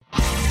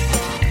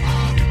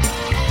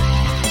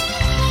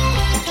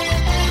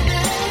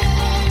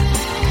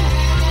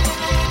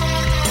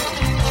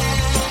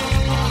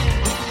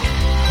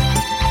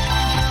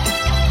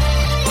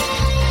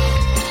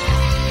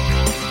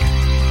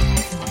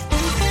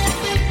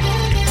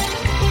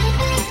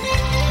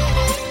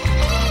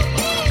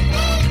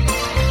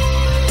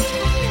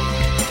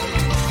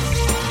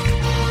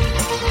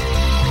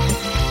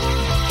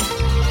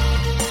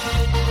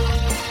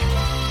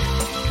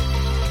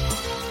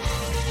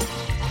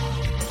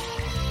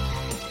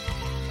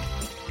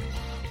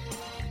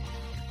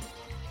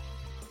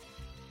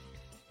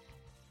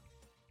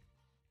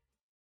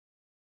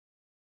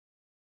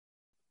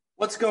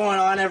What's going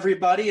on,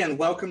 everybody, and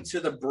welcome to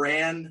the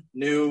brand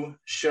new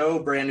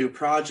show, brand new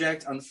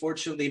project.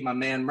 Unfortunately, my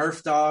man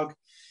Murph Dog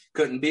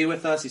couldn't be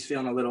with us. He's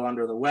feeling a little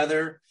under the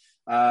weather.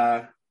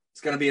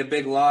 It's going to be a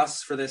big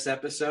loss for this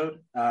episode,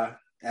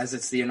 as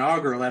it's the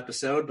inaugural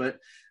episode, but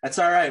that's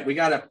all right. We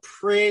got a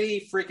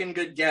pretty freaking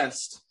good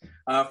guest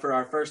for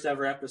our first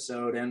ever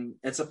episode, and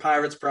it's a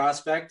Pirates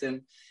prospect,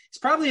 and he's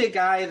probably a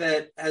guy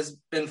that has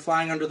been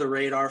flying under the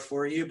radar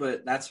for you,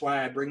 but that's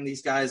why I bring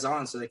these guys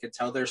on so they can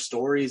tell their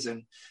stories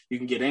and you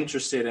can get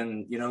interested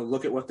and,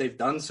 look at what they've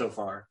done so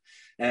far.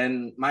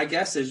 And my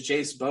guest is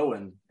Jase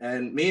Bowen.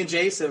 And me and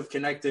Jase have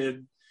connected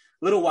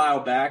a little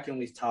while back, and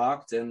we've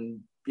talked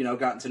and,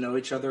 gotten to know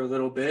each other a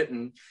little bit.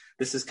 And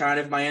this is kind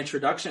of my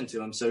introduction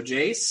to him. So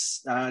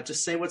Jase,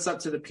 just say what's up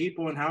to the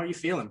people and how are you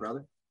feeling,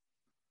 brother?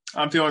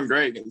 I'm feeling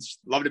great. It's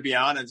love to be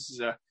on.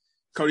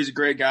 Cody's a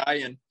great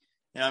guy, and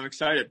I'm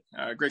excited.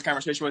 Great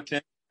conversation with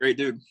him. Great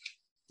dude.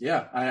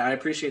 Yeah, I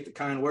appreciate the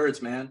kind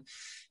words, man.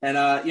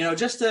 And,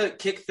 just to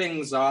kick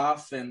things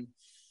off and,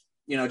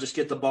 just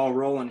get the ball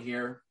rolling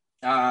here.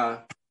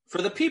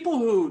 For the people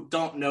who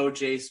don't know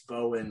Jase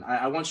Bowen,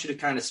 I want you to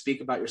kind of speak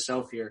about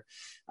yourself here.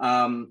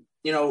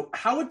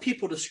 How would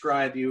people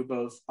describe you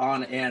both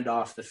on and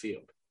off the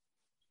field?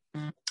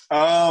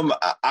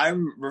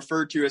 I'm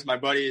referred to as my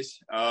buddies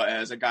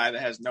as a guy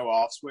that has no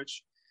off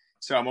switch.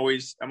 So I'm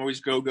always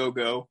go, go,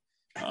 go.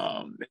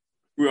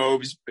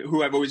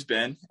 Who I've always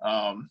been.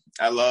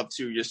 I love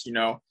to just,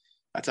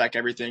 attack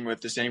everything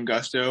with the same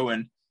gusto.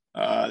 And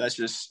that's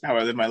just how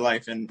I live my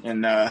life.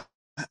 And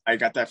I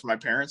got that from my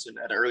parents at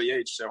an early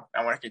age. So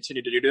I want to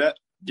continue to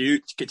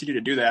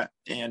do that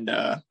and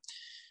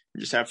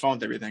just have fun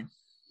with everything.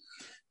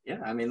 Yeah,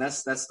 I mean,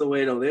 that's the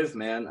way to live,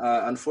 man.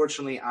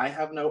 Unfortunately, I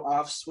have no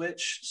off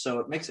switch, so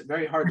it makes it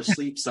very hard to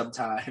sleep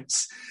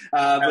sometimes.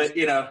 But,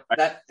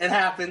 that it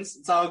happens.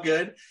 It's all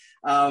good.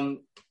 And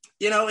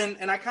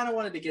I kind of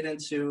wanted to get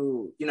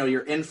into,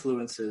 your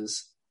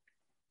influences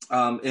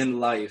in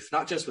life,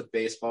 not just with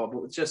baseball,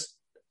 but with just,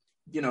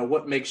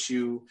 what makes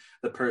you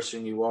the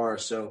person you are.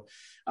 So,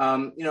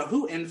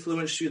 who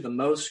influenced you the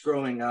most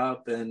growing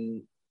up?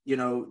 And,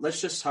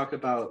 let's just talk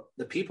about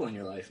the people in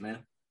your life, man.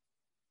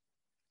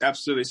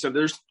 Absolutely. So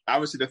there's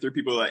obviously the three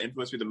people that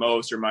influenced me the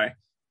most are my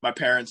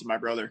parents and my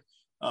brother.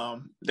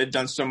 They've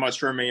done so much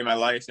for me in my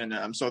life, and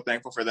I'm so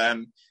thankful for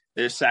them.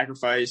 They've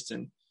sacrificed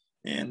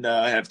and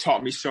have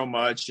taught me so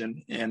much,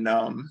 and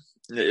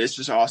it's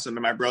just awesome.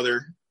 And my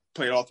brother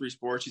played all three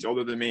sports. He's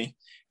older than me,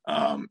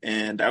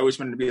 and I always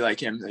wanted to be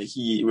like him.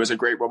 He was a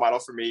great role model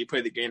for me. He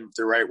played the game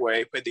the right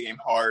way, played the game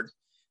hard,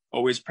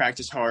 always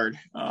practiced hard,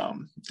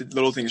 did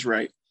little things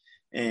right.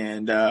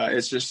 And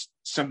it's just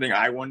something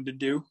I wanted to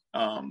do.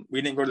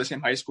 We didn't go to the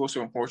same high school,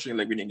 so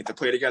unfortunately, we didn't get to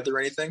play together or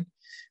anything.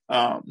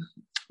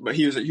 But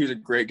he was a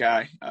great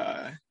guy.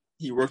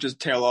 He worked his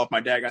tail off. My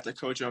dad got to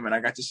coach him, and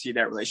I got to see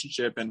that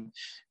relationship. And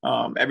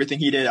everything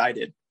he did, I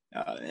did.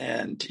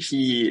 And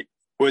he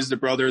was the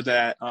brother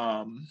that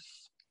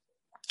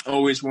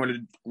always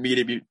wanted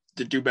me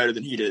to do better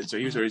than he did. So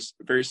he was always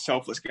a very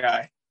selfless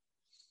guy.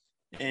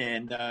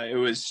 And it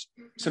was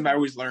something I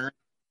always learned.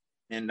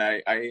 And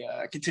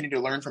I continue to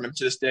learn from him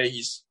to this day.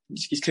 He's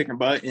kicking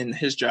butt in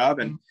his job,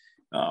 and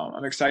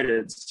I'm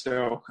excited.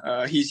 So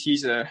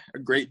he's a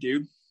great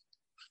dude.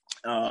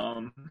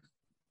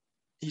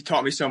 He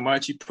taught me so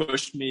much. He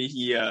pushed me.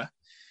 He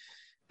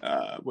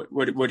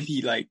what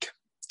he like?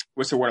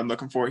 What's the word I'm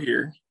looking for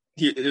here?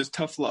 It was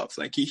tough love.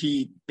 Like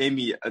he made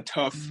me a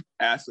tough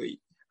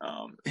athlete.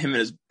 Him and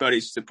his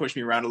buddies to push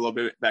me around a little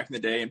bit back in the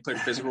day and play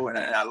physical, and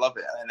I love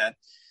it. And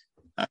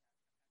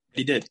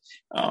he did.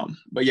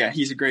 But yeah,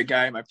 he's a great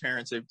guy. My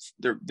parents,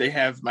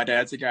 my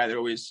dad's a guy that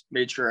always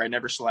made sure I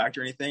never slacked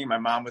or anything. My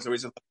mom was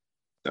always,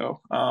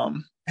 so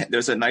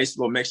there's a nice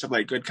little mix of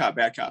like good cop,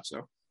 bad cop. So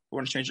I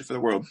want to change it for the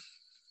world.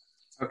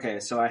 Okay.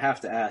 So I have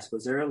to ask,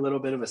 was there a little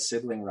bit of a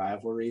sibling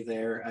rivalry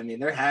there? I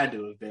mean, there had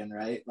to have been,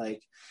 right?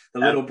 Like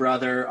the little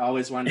brother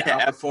always wanted to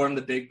outperform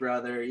the big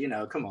brother,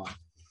 come on.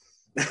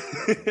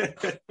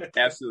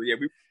 Absolutely. Yeah.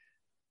 We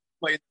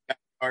played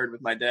hard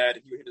with my dad,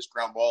 and he would hit his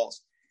ground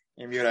balls.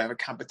 And we would have a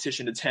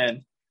competition to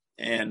 10,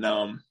 and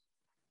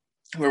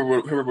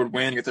whoever would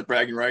win get the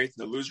bragging rights.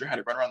 The loser had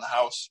to run around the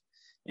house,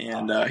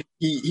 and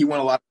he won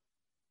a lot.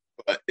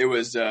 But it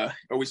was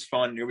always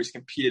fun. We always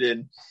competed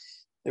in.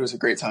 It was a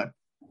great time.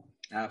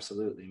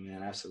 Absolutely,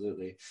 man.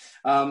 Absolutely.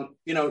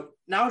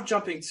 Now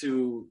jumping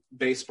to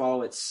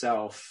baseball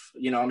itself,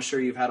 I'm sure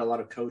you've had a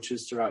lot of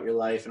coaches throughout your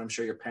life, and I'm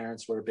sure your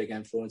parents were a big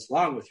influence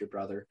along with your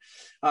brother.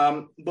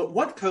 But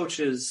what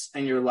coaches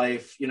in your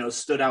life,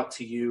 stood out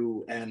to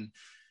you, and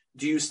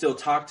do you still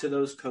talk to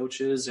those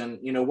coaches? And,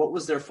 what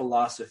was their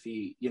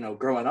philosophy,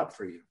 growing up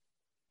for you?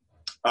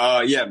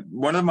 Yeah.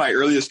 One of my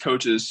earliest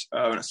coaches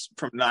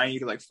from 9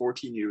 to like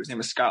 14 years, his name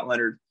was Scott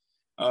Leonard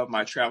of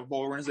my travel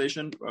ball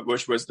organization,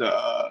 which was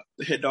the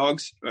Hit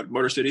Dogs,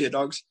 Motor City Hit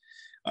Dogs.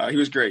 He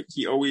was great.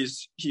 He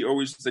always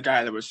was the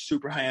guy that was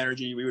super high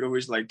energy. We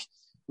always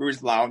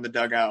loud in the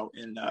dugout,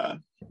 and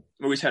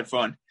always had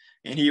fun.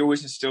 And he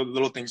always instilled the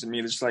little things in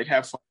me, just like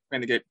have fun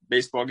playing the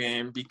baseball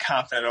game, be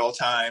confident at all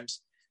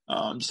times.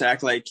 just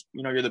act like,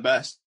 you're the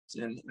best,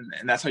 and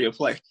that's how you'll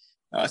play.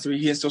 So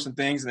he instilled some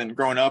things. And then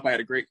growing up, I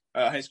had a great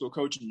high school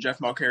coach, Jeff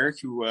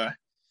Malcarrick, who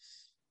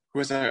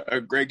was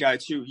a great guy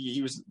too.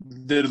 He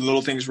did the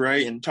little things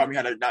right and taught me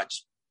how to not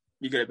just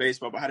be good at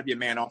baseball, but how to be a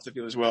man off the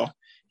field as well.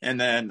 And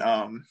then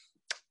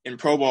in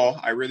pro ball,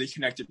 I really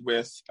connected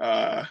with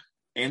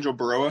Angel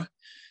Baroa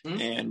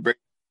and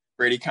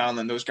Brady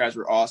Conlon. Those guys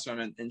were awesome.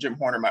 And Jim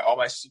Horner, all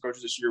my assistant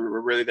coaches this year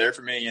were really there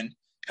for me and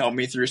helped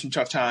me through some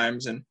tough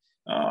times and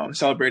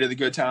celebrated the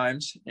good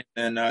times.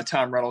 And then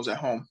Tom Reynolds at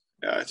home.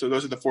 So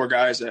those are the four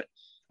guys that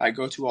I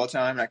go to all the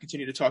time, and I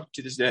continue to talk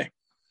to this day.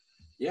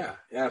 Yeah,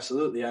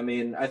 absolutely. I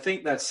mean, I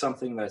think that's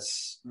something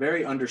that's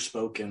very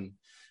underspoken,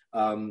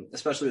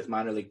 especially with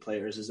minor league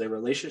players, is their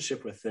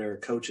relationship with their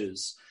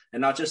coaches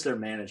and not just their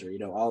manager,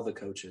 all the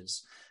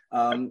coaches.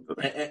 And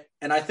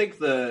I think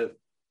the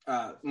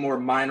more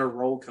minor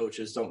role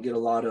coaches don't get a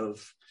lot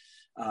of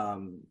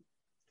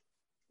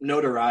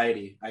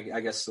notoriety, I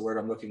guess the word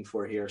I'm looking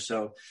for here.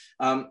 So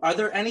are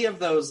there any of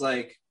those,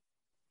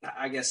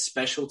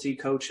 specialty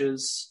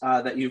coaches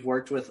that you've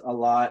worked with a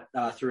lot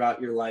throughout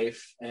your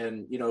life,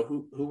 and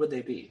who would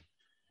they be?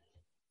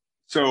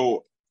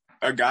 So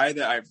a guy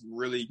that I've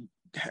really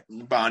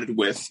bonded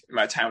with in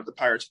my time with the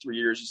Pirates 3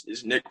 years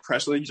is Nick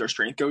Presley. He's our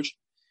strength coach.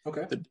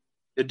 Okay.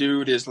 The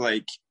dude is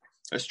like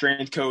a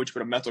strength coach,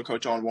 but a mental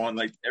coach on one.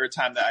 Like every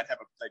time that I'd have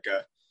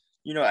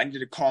I needed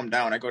to calm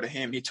down, I go to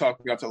him. He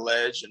talked me off the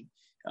ledge, and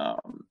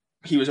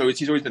he's always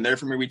been there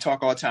for me. We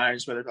talk all the time,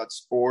 whether about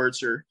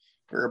sports or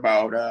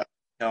about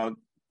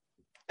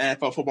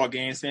NFL football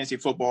games, fantasy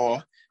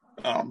football,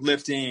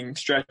 lifting,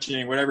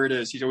 stretching, whatever it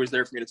is. He's always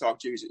there for me to talk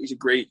to. He's a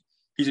great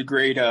he's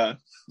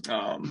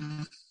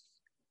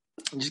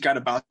got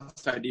to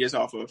bounce ideas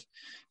off of.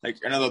 Like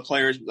another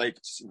players like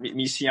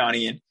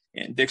Misiani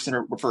and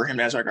Dixon refer him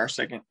as like our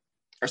second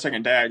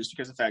dad, just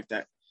because of the fact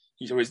that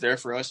he's always there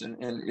for us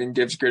and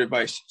gives good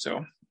advice.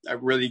 So I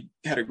really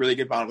had a really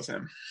good bond with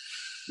him.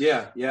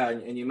 Yeah.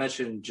 And you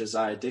mentioned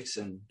Josiah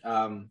Dixon,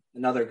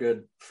 another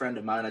good friend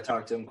of mine. I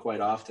talk to him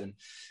quite often.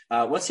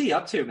 What's he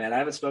up to, man? I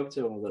haven't spoke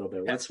to him a little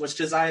bit. What's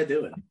Josiah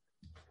doing?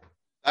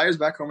 I was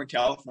back home in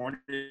California,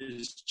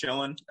 just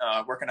chilling,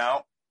 working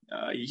out.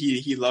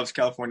 He loves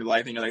California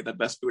life, like the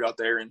best food out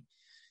there and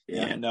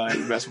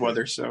the best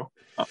weather. So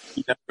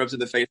he never rubs in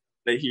the face.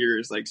 Day here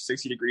is like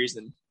 60 degrees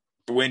and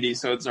windy,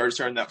 so it's already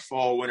starting that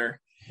fall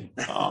winter.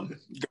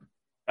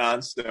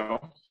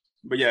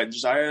 But yeah,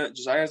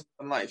 Josiah's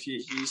in life.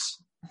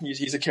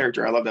 He's a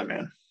character. I love that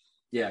man.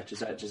 Yeah,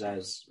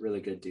 Josiah's a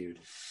really good dude.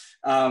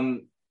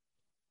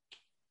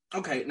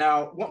 Okay,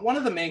 now one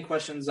of the main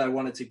questions I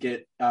wanted to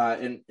get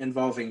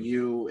involving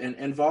you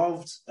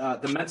involved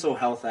the mental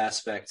health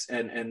aspects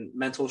and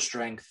mental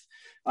strength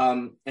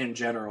in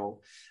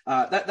general.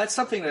 That's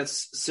something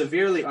that's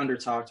severely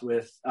undertalked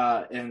with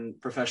in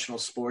professional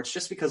sports,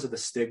 just because of the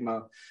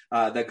stigma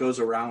that goes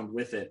around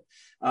with it.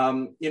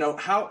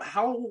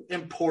 How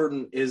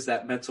important is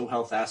that mental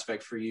health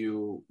aspect for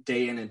you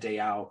day in and day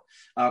out,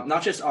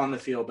 not just on the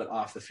field, but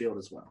off the field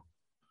as well?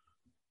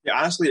 Yeah,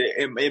 honestly,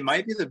 it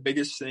might be the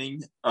biggest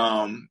thing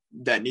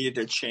that needed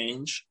to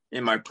change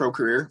in my pro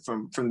career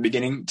from the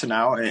beginning to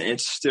now, and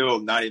it's still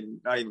not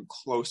even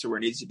close to where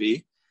it needs to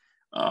be.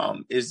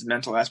 Is the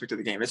mental aspect of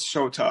the game. It's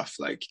so tough.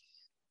 Like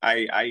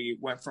I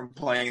went from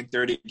playing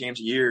 30 games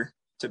a year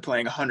to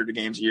playing 100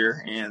 games a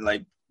year,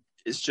 and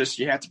it's just,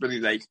 you have to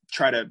really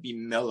try to be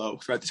mellow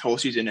throughout this whole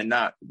season and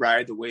not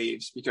ride the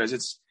waves, because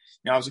it's,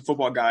 I was a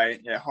football guy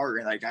at heart,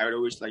 and I would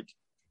always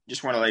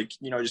just want to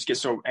just get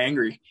so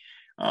angry.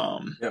 So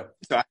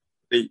I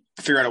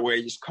figure out a way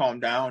to just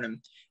calm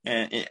down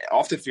and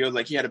off the field.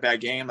 He had a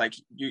bad game.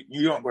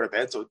 You don't go to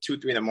bed till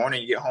 2-3 in the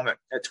morning. You get home at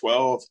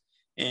 12,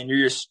 and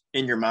you're just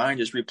in your mind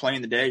just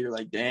replaying the day. You're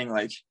like, dang,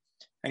 I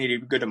need to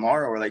be good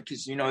tomorrow, or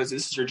because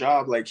this is your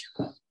job.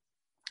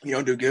 You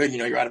don't do good,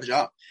 you're out of a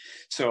job.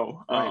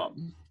 So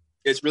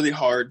it's really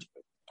hard.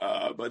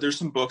 But there's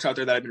some books out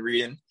there that I've been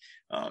reading,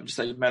 just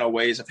mental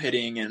ways of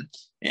hitting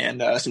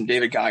and some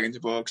David Goggins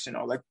books and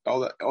all that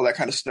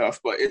kind of stuff.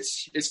 But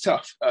it's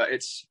tough.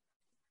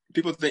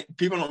 People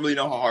don't really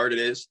know how hard it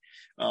is,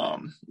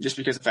 just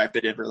because of the fact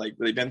that they've never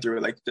really been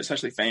through it,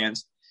 especially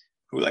fans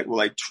who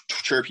will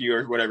chirp you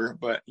or whatever.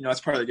 But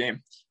it's part of the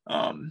game.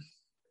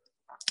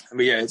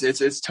 But yeah,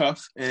 it's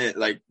tough. And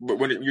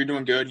when you're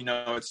doing good,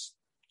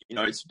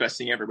 it's the best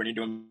thing ever. When you're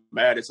doing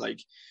bad, it's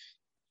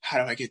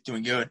how do I get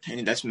doing good?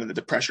 And that's when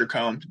the pressure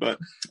comes. But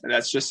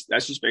that's just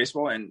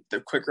baseball. And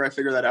the quicker I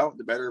figure that out,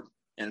 the better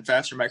and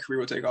faster my career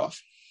will take off.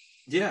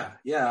 Yeah,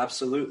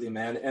 absolutely,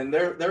 man. And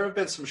there have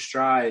been some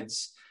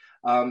strides,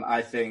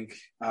 I think,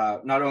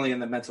 not only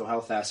in the mental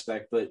health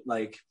aspect, but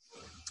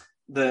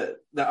the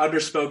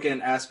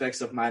underspoken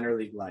aspects of minor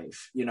league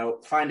life,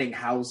 finding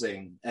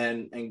housing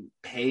and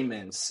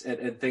payments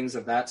and things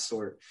of that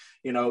sort.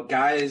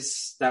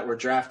 Guys that were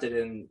drafted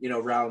in,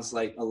 rounds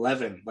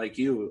 11, like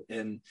you,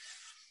 and,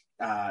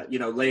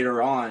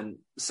 later on,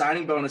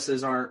 signing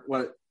bonuses aren't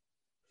what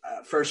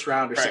first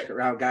round or Right. second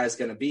round guy is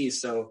going to be.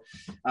 So,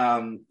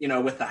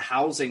 with the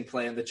housing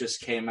plan that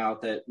just came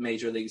out that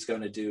Major League's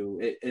going to do,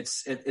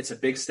 it's a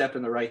big step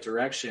in the right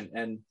direction.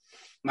 And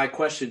my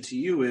question to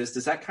you is,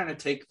 does that kind of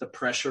take the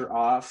pressure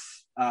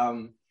off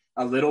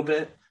a little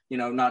bit,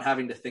 not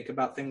having to think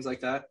about things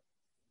like that?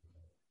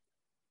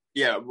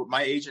 Yeah,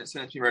 my agent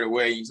sent it to me right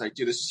away. He's like,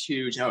 dude, this is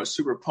huge. And I was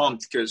super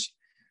pumped because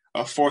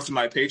a fourth of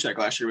my paycheck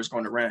last year was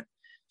going to rent.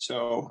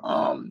 So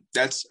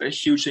that's a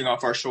huge thing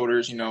off our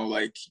shoulders,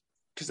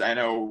 because I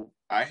know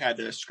I had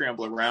to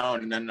scramble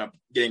around and ended up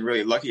getting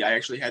really lucky. I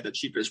actually had the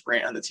cheapest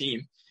rent on the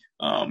team.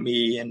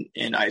 Me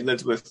and I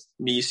lived with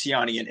me,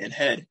 Siani, and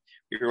Head.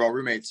 We were all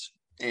roommates.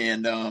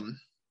 And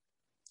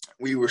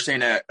we were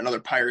staying at another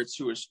Pirates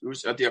who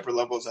was at the upper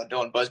levels at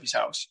Dylan Busby's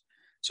house.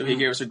 So he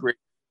gave us a great,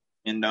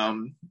 and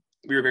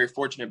we were very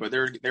fortunate, but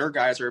there were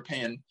guys that were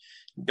paying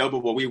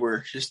double what we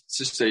were just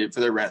to save for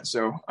their rent.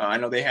 So I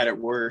know they had it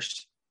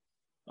worse.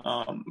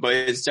 But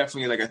it's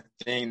definitely like a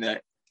thing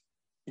that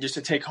just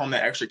to take home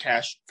that extra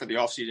cash for the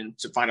off season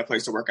to find a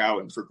place to work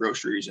out and for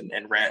groceries and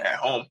rent at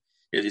home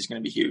is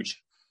going to be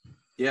huge.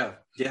 Yeah.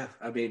 Yeah.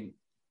 I mean,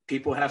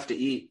 people have to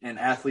eat and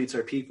athletes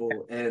are people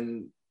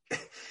and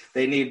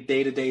they need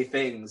day-to-day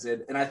things.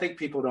 And I think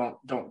people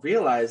don't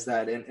realize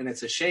that. And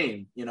it's a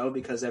shame,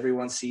 because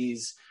everyone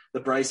sees the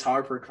Bryce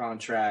Harper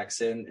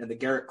contracts and the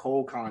Garrett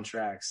Cole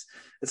contracts.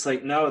 It's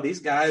like, no,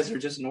 these guys are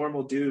just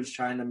normal dudes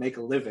trying to make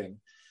a living.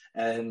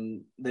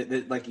 And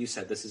like you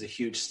said, this is a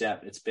huge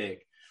step. It's big.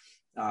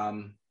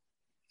 And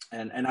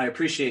I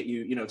appreciate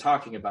you,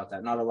 talking about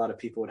that. Not a lot of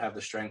people would have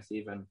the strength to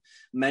even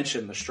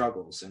mention the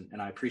struggles,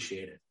 and I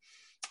appreciate it.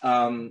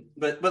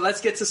 But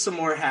let's get to some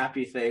more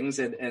happy things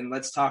and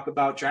let's talk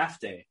about draft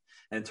day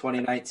in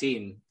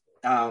 2019.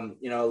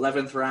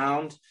 11th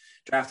round,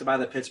 drafted by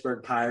the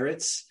Pittsburgh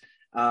Pirates.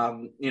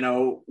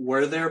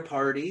 Were there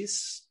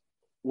parties?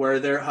 Were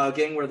there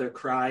hugging? Were there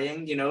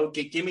crying?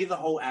 Give me the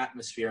whole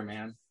atmosphere,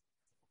 man.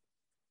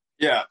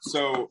 Yeah.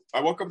 So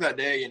I woke up that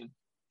day and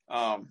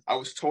I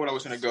was told I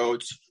was going to go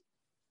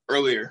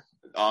earlier,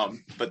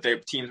 but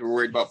the teams were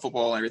worried about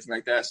football and everything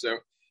like that. So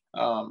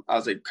I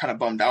was like kind of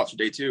bummed out for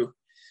day two.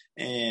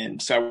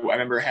 And so I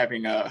remember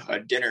having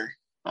a dinner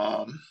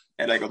at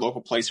like a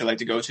local place I like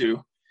to go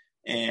to.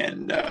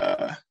 And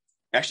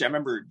actually, I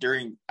remember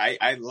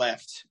I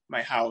left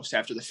my house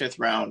after the fifth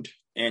round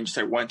and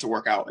just went to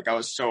work out. Like I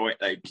was so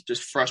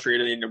just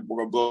frustrated and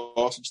to blow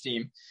off some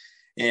steam.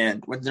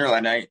 And went to dinner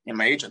that night, and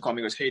my agent called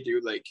me and goes, "Hey,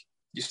 dude,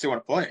 you still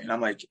want to play?" And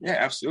I'm like, "Yeah,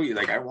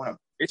 absolutely. I want to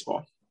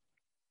baseball."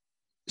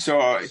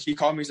 So he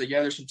called me. He's like,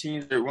 "Yeah, there's some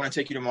teams that want to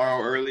take you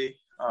tomorrow early.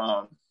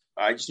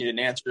 I just need an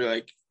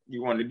answer.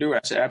 You want to do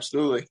it?" I said,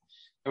 "Absolutely."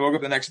 I woke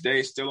up the next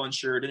day, still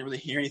unsure, didn't really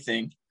hear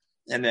anything.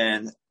 And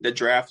then the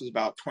draft was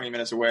about 20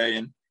 minutes away,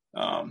 and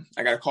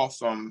I got a call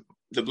from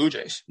the Blue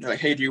Jays. They're like,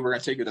 "Hey, dude, we're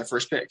going to take you the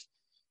first pick."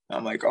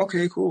 I'm like,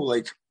 "Okay, cool.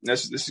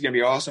 This is going to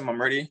be awesome. I'm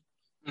ready."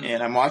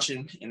 And I'm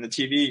watching in the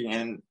TV,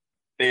 and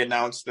they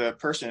announced the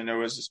person, and it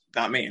was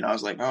not me. And I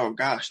was like, "Oh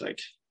gosh,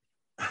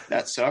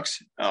 that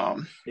sucks."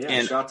 And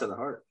shot to the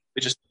heart.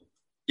 It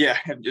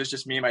was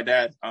just me and my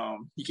dad.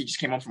 He just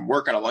came home from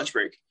work on a lunch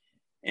break,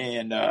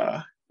 and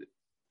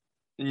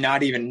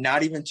not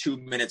even 2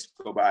 minutes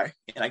go by,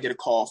 and I get a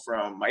call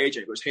from my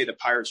agent. He goes, "Hey, the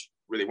Pirates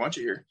really want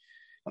you here."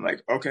 I'm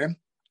like, "Okay."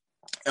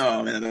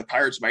 And then the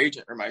Pirates, my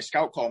agent or my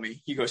scout called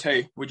me. He goes,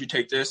 "Hey, would you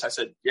take this?" I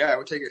said, "Yeah, I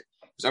would take it."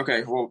 He goes,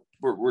 "Okay, well,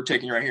 we're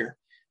taking you right here."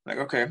 I'm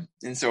like, "Okay."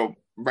 And so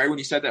right when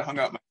he said that, hung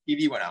up, my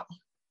TV went out.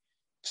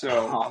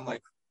 So I'm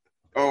like,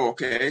 "Oh,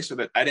 okay." So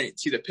that I didn't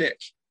see the pick,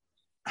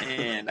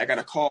 and I got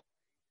a call.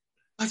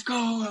 "Let's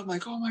go." I'm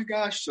like, "Oh my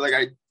gosh." So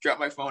I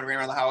dropped my phone, ran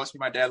around the house, and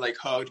my dad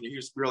hugged, and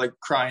we were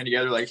crying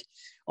together,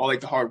 all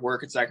the hard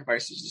work and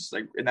sacrifices, just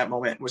in that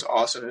moment was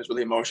awesome. It was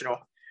really emotional.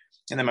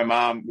 And then my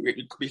mom,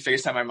 we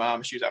FaceTime my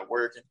mom. She was at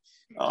work,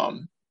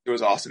 and it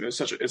was awesome. It was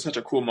such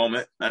a cool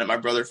moment. And my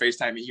brother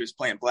FaceTimed me. He was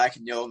playing Black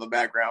and Yellow in the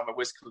background, but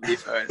Wiz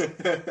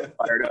Khalifa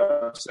fired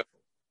up. So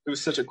it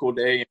was such a cool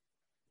day.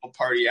 A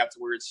party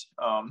afterwards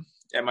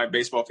at my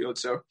baseball field.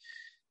 So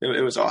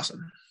it was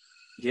awesome.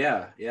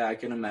 Yeah, I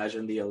can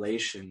imagine the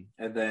elation.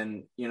 And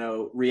then,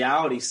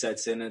 reality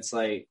sets in. It's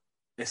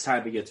it's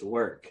time to get to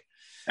work.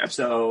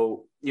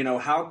 Absolutely. So,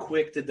 how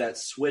quick did that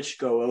switch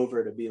go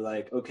over to be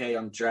like, okay,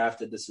 I'm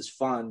drafted, this is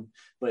fun,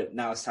 but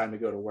now it's time to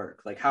go to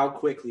work? How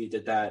quickly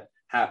did that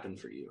happen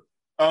for you?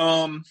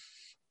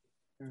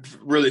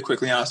 Really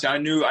quickly, honestly. I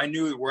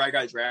knew where I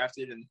got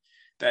drafted and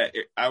that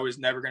I was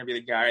never going to be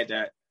the guy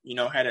that,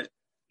 had it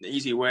the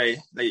easy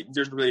way.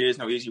 There really is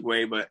no easy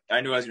way, but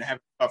I knew I was going to have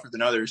it tougher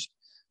than others.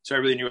 So I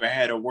really knew I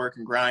had to work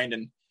and grind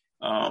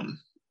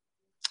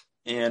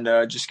and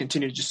just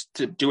continue just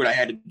to do what I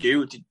had to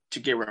do to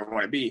get where I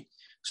want to be.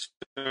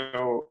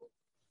 So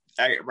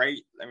a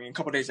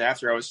couple of days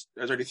after I was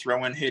already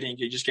throwing, hitting,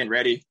 just getting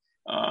ready.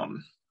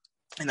 And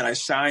then I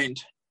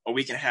signed a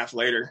week and a half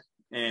later,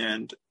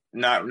 and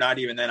not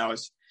even then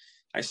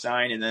I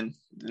signed, and then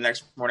the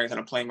next morning I was on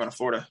a plane going to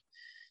Florida.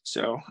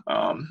 So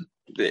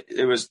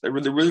there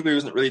really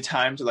wasn't really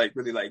time to like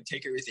really like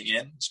take everything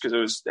in, just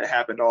because it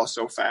happened all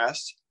so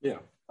fast. Yeah.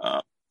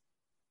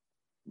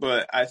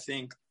 But I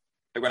think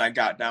like when I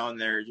got down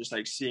there, just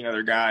like seeing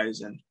other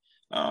guys, and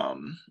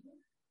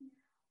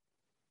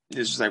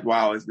it's just like,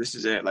 wow, this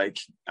is it. Like,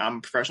 I'm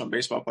a professional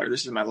baseball player.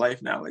 This is my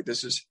life now. Like,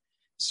 this is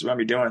what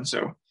I'm doing.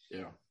 So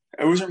yeah,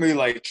 it wasn't really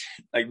like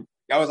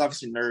I was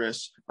obviously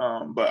nervous,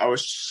 but I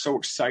was so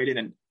excited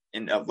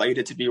and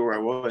elated to be where I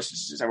was.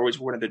 Just, I always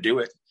wanted to do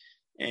it.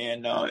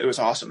 And it was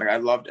awesome. Like, I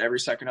loved every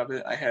second of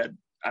it.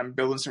 I'm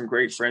building some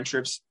great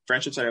friendships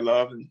that I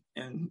love,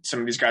 and some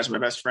of these guys are my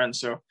best friends.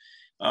 So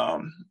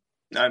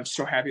I'm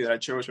so happy that I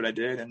chose what I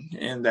did,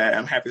 and that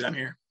I'm happy that I'm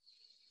here.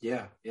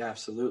 Yeah,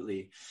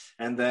 absolutely.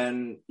 And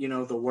then,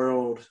 the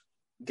world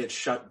gets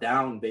shut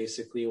down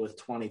basically with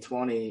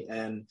 2020,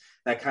 and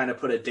that kind of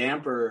put a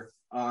damper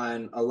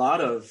on a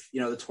lot of, the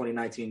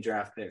 2019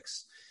 draft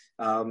picks.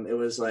 It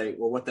was like,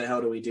 well, what the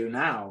hell do we do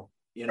now?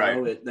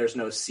 Right. There's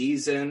no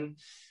season,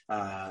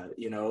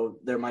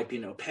 there might be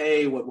no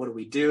pay. What do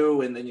we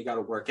do? And then you got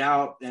to work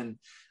out. And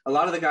a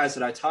lot of the guys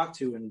that I talked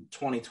to in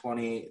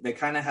 2020, they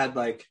kind of had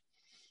like,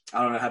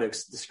 I don't know how to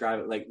describe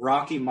it, like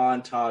Rocky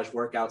montage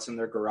workouts in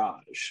their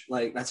garage.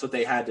 Like, that's what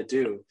they had to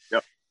do.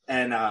 Yep.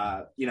 And,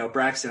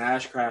 Braxton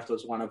Ashcraft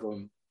was one of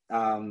them.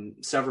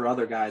 Several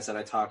other guys that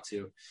I talked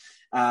to.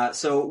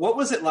 So what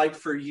was it like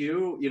for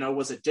you?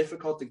 Was it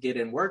difficult to get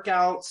in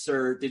workouts,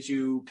 or did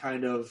you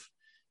kind of,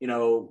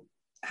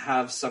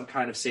 have some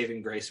kind of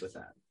saving grace with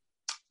that?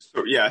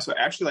 So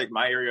actually, like,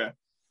 my area,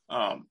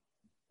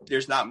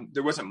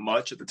 there wasn't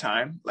much at the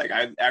time. Like,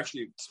 I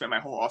actually spent my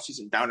whole off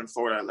season down in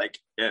Florida, like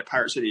at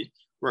Pirate City,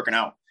 working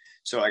out.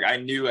 So like, I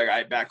knew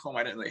like back home,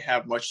 I didn't really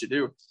have much to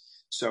do.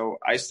 So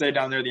I stayed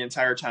down there the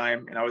entire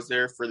time, and I was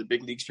there for the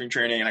big league spring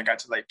training, and I got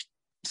to like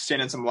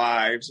stand in some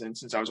lives, and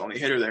since I was only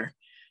hitter there,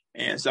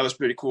 and so that was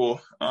pretty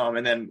cool.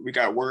 And then we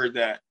got word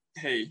that,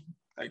 hey,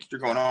 like,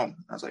 you're going home.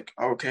 I was like,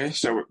 oh, okay.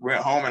 So we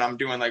went home, and I'm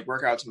doing like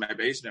workouts in my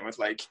basement with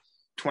like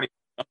 20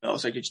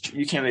 dumbbells. Like,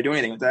 you can't really do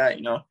anything with that,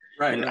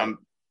 Right. And I'm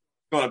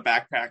going to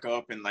backpack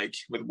up and like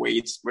with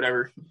weights,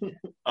 whatever.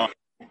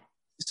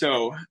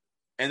 So,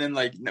 and then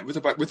like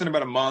within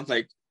about a month,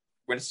 like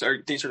when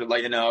things started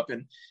lightening up,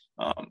 and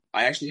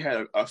I actually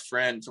had a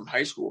friend from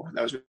high school that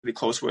I was really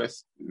close with,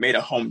 made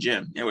a home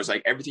gym. It was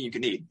like everything you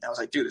could need. And I was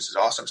like, dude, this is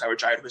awesome. So I would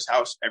drive to his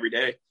house every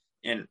day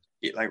and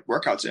get like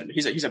workouts in.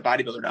 He's a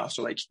bodybuilder now,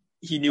 so like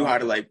he knew how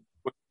to like.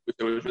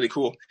 It was really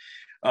cool.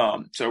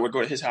 So I would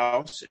go to his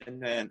house,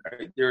 and then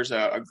there's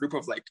a group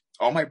of like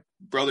all my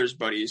brother's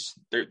buddies.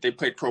 They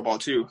played pro ball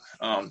too.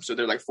 So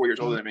they're like 4 years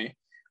older than me.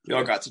 We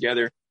all got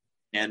together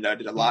and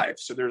did a live.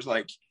 So there's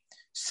like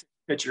 6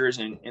 pitchers,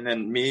 and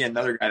then me and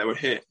another guy that would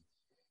hit.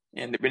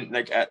 And they've been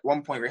like, at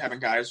one point we were having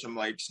guys from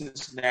like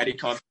Cincinnati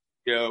come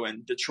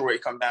and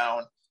Detroit come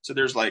down. So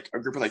there's like a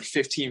group of like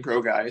 15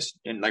 pro guys,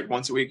 and like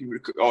once a week we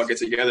would all get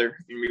together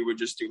and we would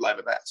just do live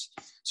at bats.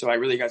 So I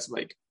really got to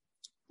like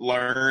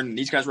learn.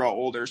 These guys were all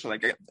older, so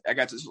like I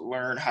got to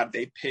learn how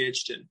they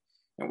pitched and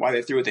why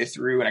they threw what they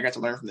threw, and I got to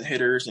learn from the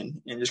hitters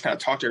and just kind of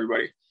talk to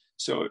everybody.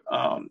 So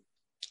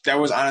that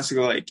was honestly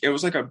like, it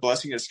was like a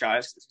blessing in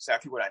disguise. It's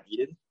exactly what I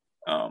needed.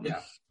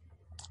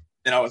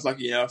 And I was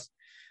lucky enough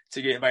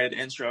to get invited to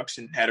Instructs,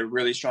 and had a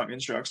really strong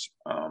Instructs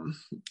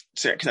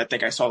because I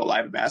think I saw the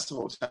live at bats the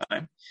whole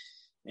time,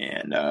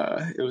 and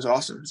it was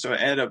awesome. So it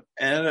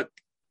ended up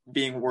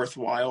being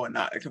worthwhile and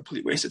not a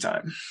complete waste of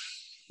time.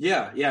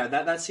 Yeah.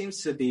 That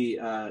seems to be,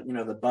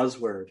 the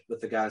buzzword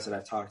with the guys that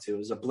I've talked to,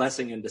 is a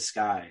blessing in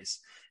disguise.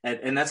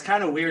 And that's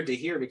kind of weird to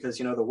hear, because,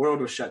 the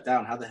world was shut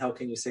down. How the hell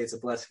can you say it's a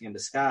blessing in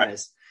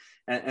disguise?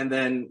 Right. And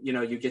then,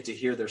 you get to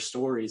hear their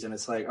stories, and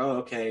it's like, oh,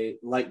 okay,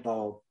 light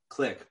bulb,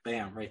 click,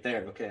 bam, right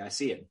there. Okay, I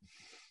see it.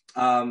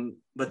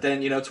 But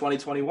then,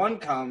 2021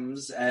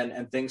 comes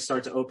and things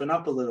start to open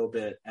up a little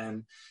bit.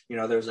 And,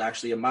 there's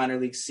actually a minor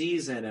league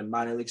season and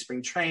minor league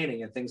spring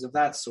training and things of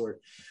that sort.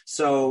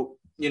 So,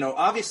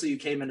 obviously you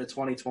came into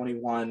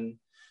 2021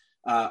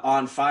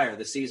 on fire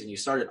this season. You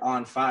started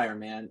on fire,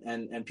 man.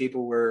 And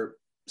people were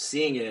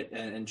seeing it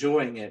and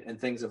enjoying it and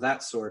things of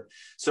that sort.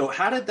 So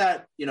how did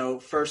that,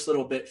 first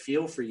little bit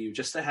feel for you,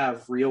 just to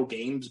have real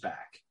games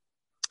back?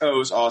 Oh, it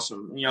was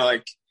awesome.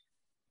 Like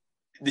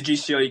the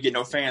GCL, you get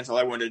no fans. All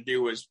I wanted to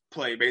do was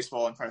play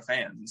baseball in front of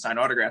fans and sign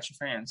autographs for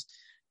fans.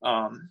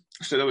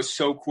 So that was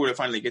so cool to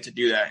finally get to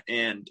do that.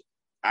 And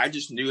I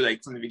just knew,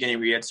 like, from the beginning,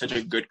 we had such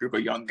a good group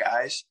of young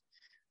guys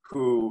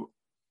who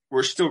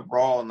were still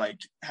raw and like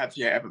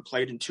haven't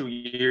played in 2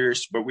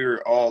 years, but we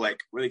were all like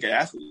really good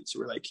athletes. So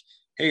we're like,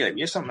 hey, like,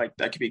 we have something like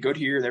that could be good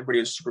here. And everybody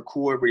was super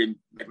cool. Everybody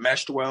like,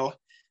 meshed well.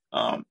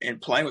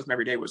 And playing with them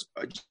every day was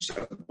just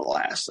a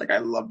blast. Like, I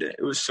loved it.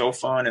 It was so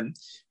fun, and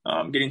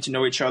getting to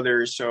know each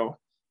other. So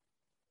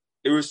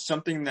it was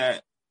something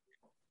that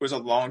was a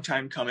long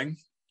time coming,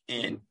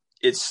 and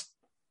it's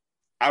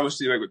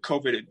obviously, like, with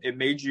COVID, it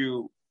made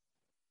you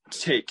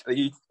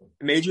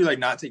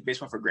not take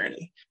baseball for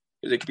granted,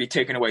 because it could be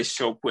taken away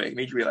so quick. It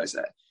made you realize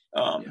that.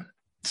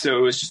 So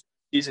it was just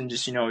season,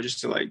 just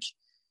to like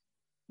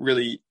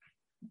really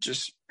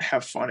just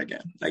have fun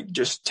again. Like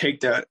just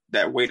take that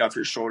weight off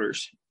your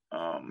shoulders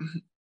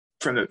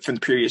from the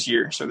previous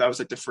year. So that was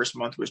like the first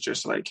month was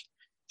just like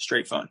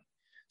straight fun.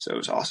 So it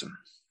was awesome.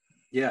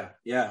 Yeah.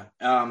 Yeah.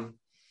 And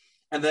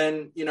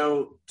then,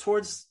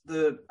 towards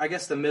the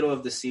middle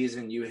of the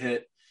season, you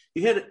hit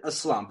a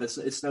slump.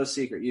 It's no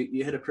secret.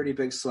 You hit a pretty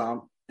big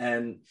slump,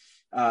 and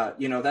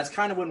that's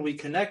kind of when we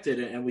connected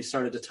and we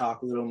started to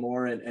talk a little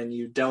more, and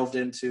you delved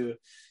into,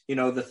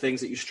 the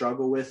things that you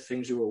struggle with,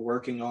 things you were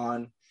working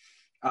on.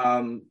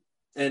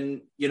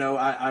 And,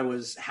 I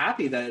was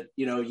happy that,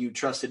 you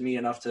trusted me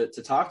enough to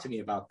talk to me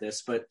about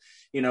this, but,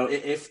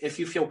 if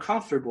you feel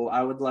comfortable,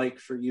 I would like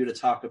for you to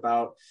talk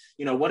about,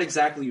 what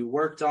exactly you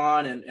worked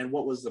on and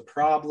what was the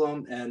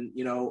problem, and,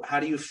 how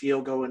do you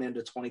feel going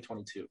into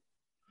 2022?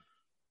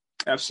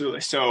 Absolutely.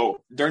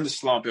 So during the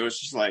slump, it was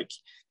just like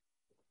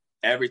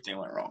everything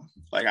went wrong.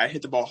 Like I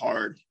hit the ball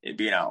hard, it'd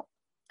be an out.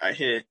 I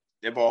hit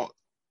the ball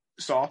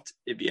soft,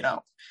 it'd be an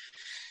out.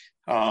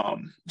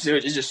 So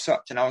it just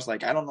sucked. And I was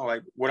like, I don't know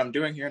like what I'm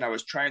doing here. And I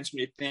was trying so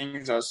many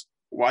things. I was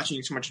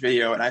watching so much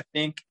video, and I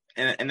think,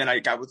 and then I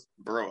got with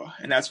Baroa,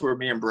 and that's where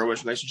me and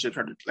Baroa's relationship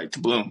started like to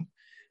bloom.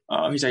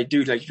 He's like,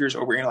 dude, like you're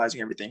just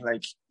overanalyzing everything.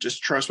 Like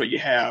just trust what you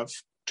have,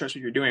 trust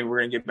what you're doing. We're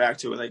going to get back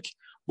to like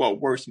what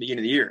worked in the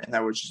beginning of the year. And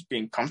that was just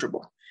being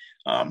comfortable.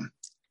 And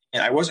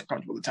I wasn't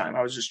comfortable at the time.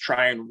 I was just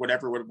trying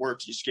whatever would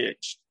work just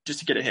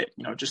to get a hit,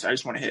 I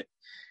just want to hit.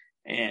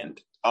 And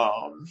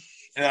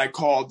then I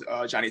called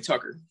Johnny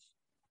Tucker.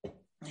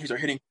 He's our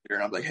hitting leader,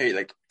 and I'm like, hey,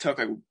 like Tuck,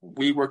 like,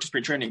 we worked in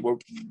spring training.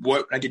 What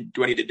do I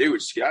need to do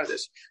just get out of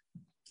this?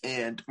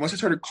 And once I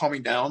started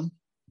calming down,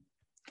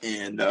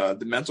 and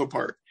the mental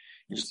part,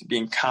 and just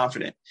being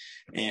confident,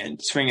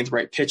 and swinging the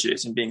right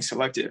pitches, and being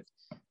selective,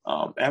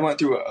 and I went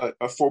through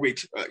a 4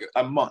 week,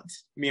 a month.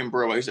 Me and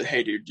Bro, he said,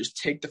 hey, dude, just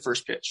take the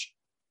first pitch.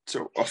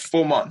 So a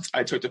full month,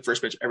 I took the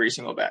first pitch every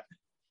single bat.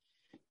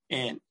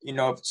 And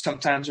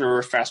sometimes there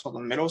were fastballs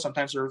in the middle,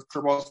 sometimes there were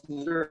curveballs in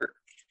the dirt.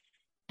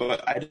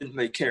 But I didn't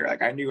really care.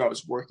 Like I knew I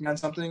was working on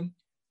something,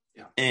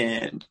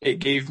 and it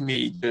gave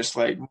me just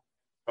like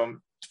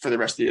for the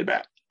rest of the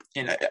bat.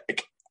 And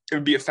it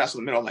would be a fast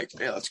in the middle. I'm like,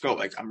 hey, let's go.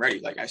 Like I'm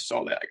ready. Like I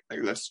saw that. Like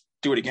let's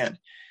do it again.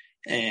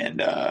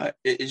 And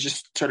it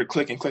just started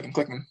clicking.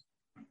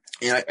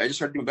 And I just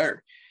started doing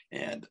better.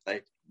 And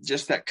like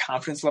just that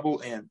confidence level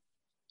and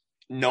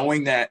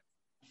knowing that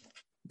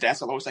that's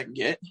the lowest I can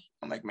get.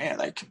 I'm like, man,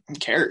 like who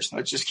cares?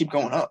 Let's just keep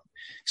going up.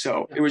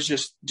 So it was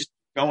just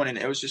going, and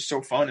it was just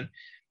so fun.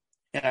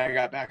 And I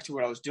got back to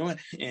what I was doing,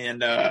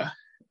 and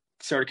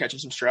started catching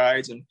some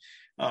strides. And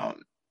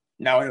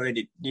now I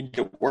really need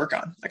to work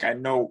on. Like I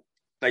know,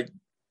 like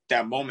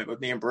that moment with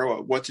me and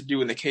Baroa, what to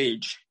do in the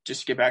cage,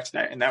 just to get back to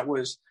that. And that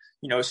was,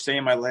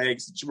 staying my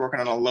legs, just working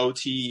on a low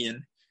tee,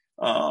 and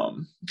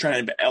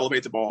trying to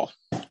elevate the ball,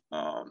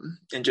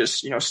 and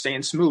just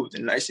staying smooth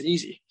and nice and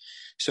easy.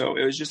 So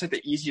it was just like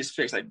the easiest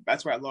fix. Like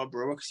that's why I love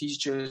Baroa, because he's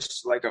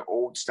just like an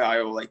old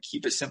style, like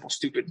keep it simple,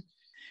 stupid.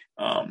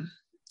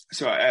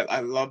 So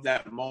I love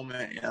that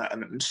moment, and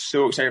I'm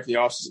so excited for the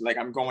offseason. Like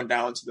I'm going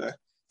down to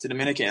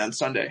Dominican on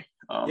Sunday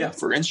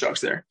for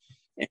instructs there.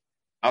 And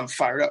I'm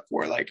fired up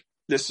for it. Like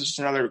this is just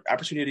another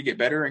opportunity to get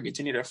better and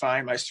continue to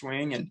find my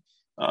swing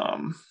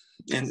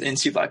and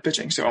see live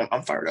pitching. So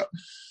I'm fired up.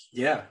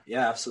 Yeah,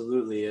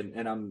 absolutely.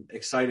 And I'm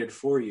excited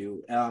for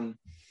you.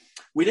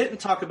 We didn't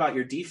talk about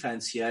your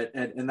defense yet,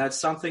 and that's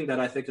something that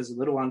I think is a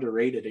little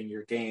underrated in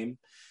your game.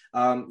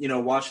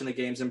 Watching the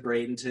games in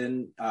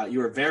Bradenton, you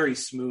were very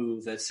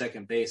smooth at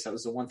second base. That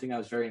was the one thing I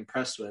was very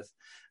impressed with.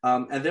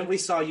 And then we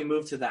saw you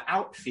move to the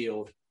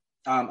outfield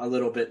a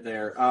little bit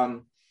there.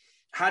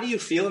 How do you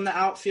feel in the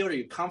outfield? Are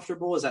you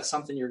comfortable? Is that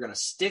something you're going to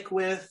stick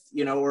with,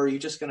 or are you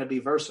just going to be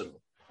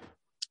versatile?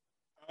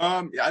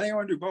 I think I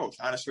want to do both.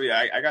 Honestly,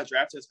 I got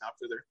drafted as an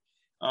outfielder,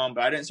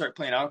 but I didn't start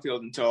playing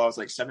outfield until I was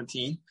like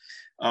 17.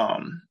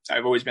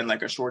 I've always been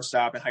like a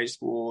shortstop in high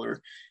school,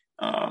 or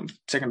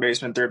second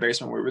baseman, third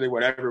baseman, really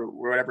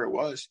whatever it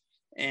was.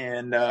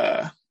 And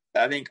I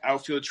think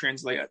outfield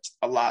translates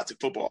a lot to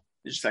football.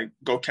 It's just like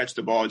go catch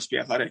the ball, just be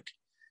athletic.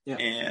 Yeah.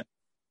 And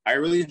I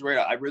really enjoy it.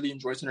 I really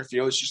enjoy center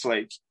field. It's just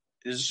like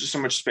there's just so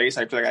much space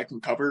I feel like I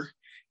can cover.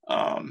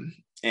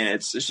 And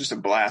it's just a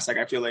blast. Like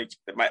I feel like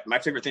my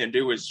favorite thing to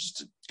do is just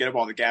to get a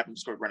ball in the gap and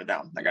just go run it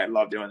down. Like I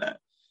love doing that.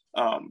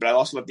 But I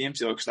also love the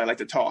infield because I like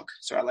to talk.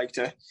 So I like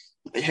to,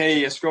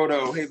 hey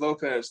Escoto, hey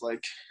Lopez,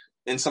 like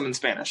in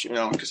Spanish,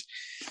 because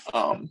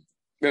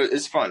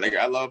it's fun. Like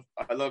I love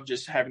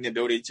just having the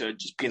ability to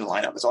just be in the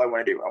lineup. That's all I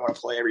want to do. I want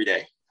to play every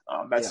day.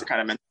 That's the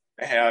kind of mentality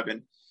I have,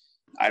 and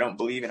I don't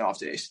believe in off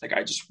days. Like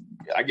I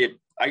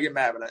get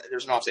mad when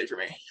there's an off day for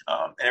me.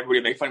 And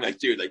everybody make fun of me, like,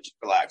 dude, like just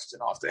relax, it's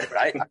an off day.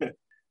 But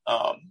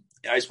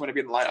I just want to be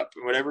in the lineup,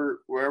 and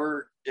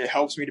wherever it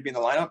helps me to be in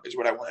the lineup is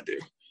what I want to do.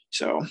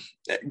 So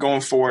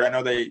going forward, I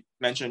know they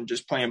mentioned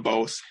just playing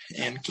both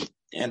and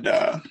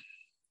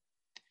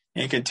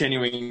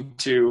continuing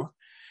to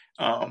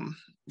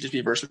just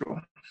be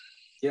versatile.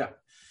 Yeah,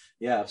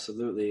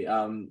 absolutely.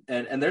 And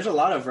there's a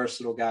lot of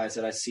versatile guys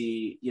that I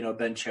see,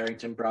 Ben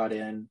Charrington brought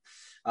in.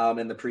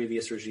 and the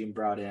previous regime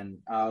brought in.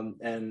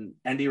 And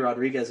Andy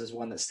Rodriguez is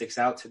one that sticks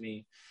out to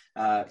me.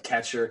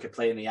 Catcher, could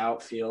play in the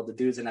outfield. The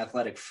dude's an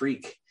athletic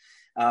freak.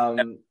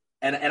 And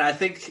I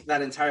think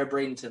that entire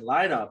Bradenton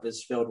lineup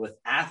is filled with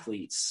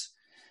athletes.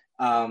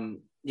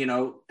 You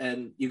know,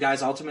 and you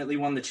guys ultimately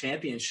won the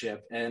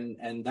championship,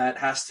 and that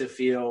has to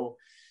feel,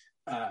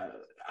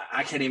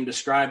 I can't even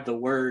describe the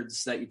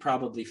words that you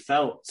probably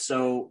felt.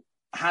 So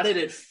how did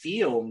it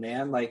feel,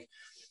 man? Like,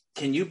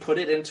 can you put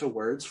it into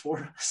words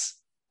for us?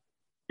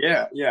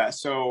 Yeah.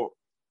 So,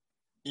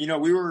 you know,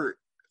 we were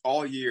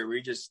all year,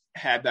 we just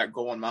had that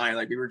goal in mind.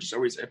 Like, we were just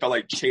always, it felt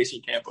like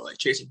chasing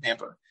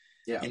Tampa.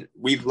 Yeah. And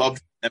we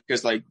loved them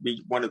because, like,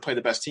 we wanted to play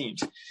the best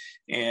teams.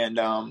 And,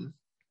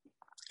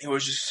 it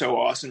was just so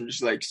awesome.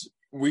 Just like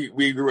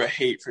we grew a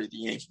hate for the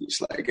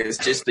Yankees. Like, it's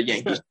just the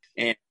Yankees.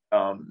 And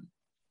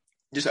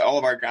just all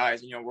of our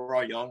guys, you know, we're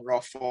all young, we're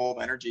all full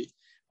of energy.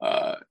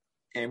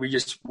 And we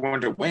just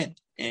wanted to win.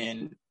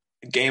 And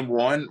game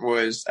one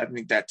was, I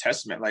think, that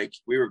testament. Like,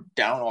 we were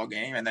down all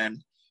game, and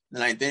then the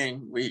ninth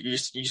inning, you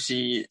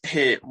see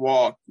hit,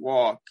 walk,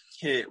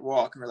 hit,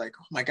 walk, and we're like,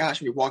 oh my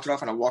gosh, we walked it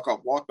off on a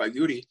walk by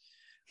Goody.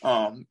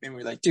 And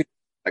we're like, dude,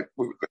 like,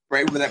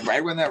 right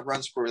when that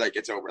run scored, like,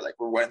 it's over. Like,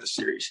 we're winning the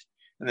series.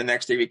 And the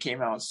next day we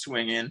came out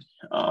swinging.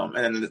 And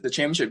then the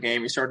championship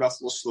game, we started off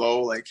a little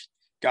slow, like,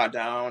 got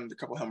down a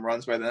couple home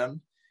runs by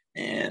them,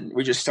 and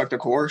we just stuck the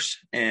course.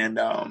 And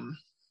that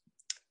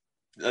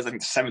was like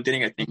the seventh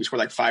inning. I think we scored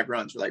like 5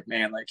 runs. We're like,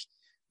 man, like,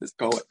 let's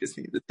go.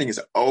 The thing is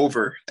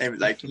over. And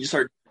like, you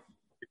start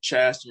your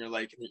chest, and you're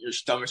like, your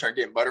stomach start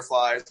getting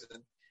butterflies.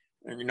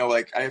 And you know,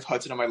 like, I have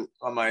Hudson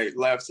on my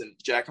left and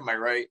Jack on my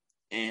right.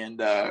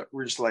 And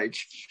we're just like,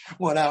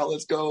 one out,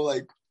 let's go.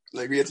 Like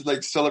we had to,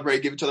 like,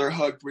 celebrate, give each other a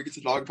hug before we get to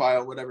the dog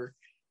pile, whatever.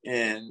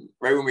 And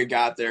right when we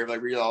got there,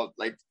 like, we all,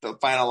 like, the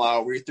final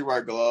out, we threw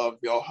our glove,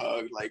 we all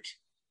hugged, like,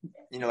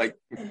 you know, like,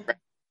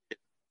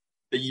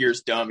 the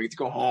year's done, we get to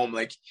go home,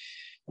 like,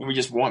 and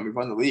we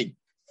won the league.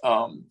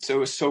 So it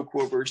was so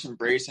cool. We're just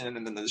embracing,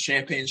 and then the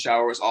champagne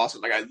shower was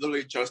awesome. Like, I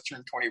literally just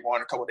turned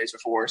 21 a couple of days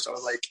before, so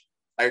like,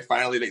 I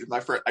finally, like, my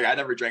first, like, I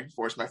never drank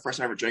before, so my first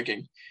time ever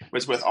drinking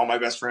was with all my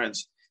best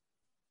friends,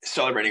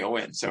 celebrating a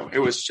win. So it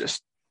was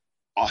just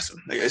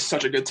awesome. Like, it's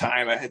such a good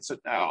time. It was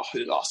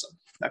awesome.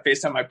 I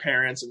FaceTime my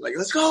parents and, like,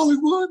 let's go, we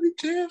won, we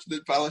did.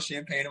 The bottle of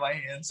champagne in my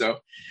hand. So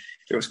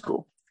it was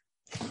cool.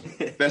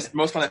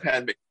 Most fun I've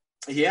had.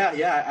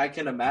 Yeah, I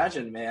can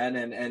imagine, man.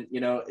 And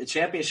you know, a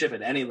championship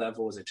at any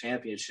level is a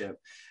championship.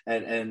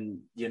 And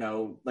you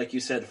know, like you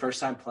said, first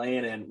time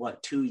playing in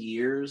 2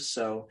 years.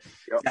 So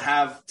yep.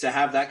 to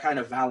have that kind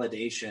of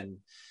validation,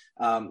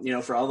 you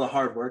know, for all the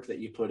hard work that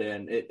you put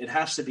in, it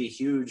has to be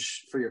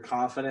huge for your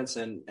confidence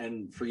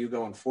and for you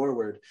going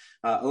forward,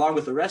 along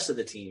with the rest of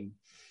the team.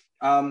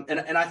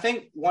 And I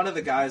think one of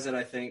the guys that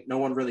I think no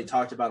one really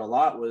talked about a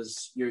lot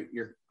was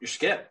your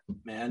skip,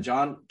 man,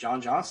 John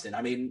Johnston.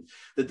 I mean,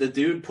 the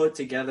dude put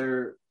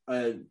together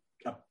a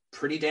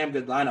pretty damn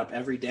good lineup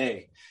every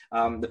day.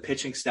 The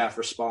pitching staff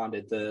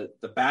responded, the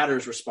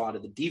batters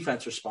responded, the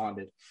defense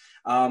responded.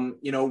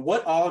 You know,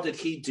 what all did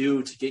he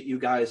do to get you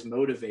guys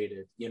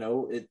motivated? You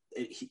know,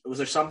 was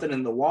there something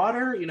in the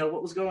water? You know,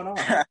 what was going on?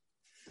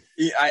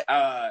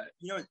 Yeah,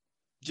 you know,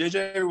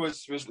 JJ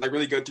was like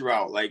really good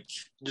throughout, like,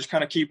 just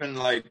kind of keeping,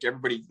 like,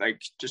 everybody,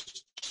 like,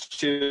 just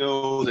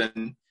chilled.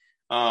 And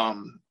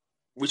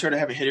we started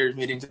having hitters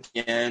meetings at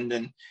the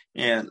end,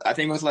 and I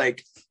think it was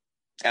like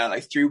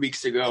 3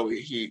 weeks ago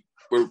we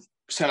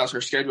sent out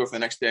our schedule for the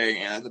next day,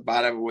 and at the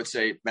bottom it would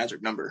say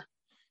magic number,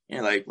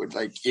 and like would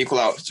like equal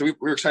out. So we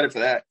were excited for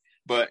that,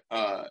 but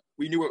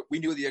we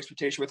knew the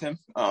expectation with him.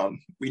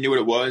 We knew what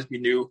it was. We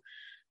knew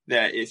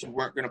that if you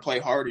weren't going to play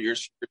hard, you're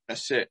going to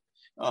sit.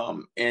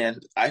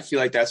 And I feel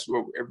like that's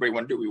what everybody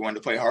wanted to do. We wanted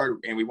to play hard,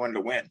 and we wanted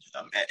to win.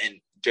 And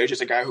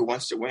JJ's a guy who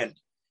wants to win.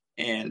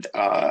 And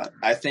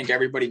I think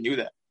everybody knew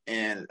that,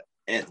 and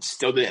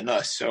still did in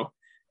us. So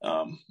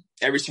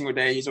every single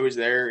day he's always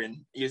there,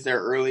 and he's there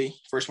early,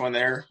 first one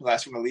there,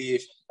 last one to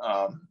leave.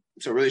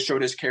 So it really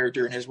showed his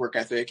character and his work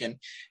ethic and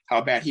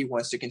how bad he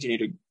wants to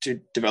continue to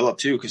develop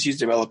too, because he's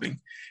developing.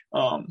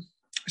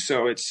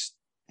 So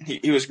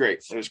he was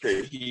great. It was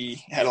great.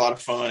 He had a lot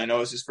of fun. I know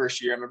it was his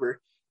first year.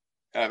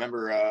 I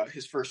remember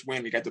his first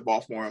win, we got the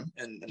ball for him,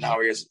 and now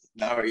he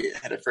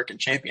had a freaking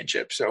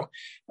championship. So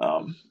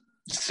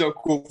so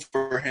cool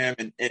for him.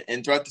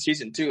 And throughout the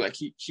season too, like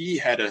he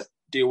had to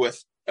deal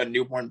with a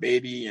newborn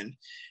baby and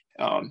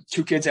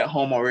 2 kids at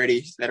home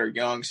already that are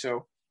young.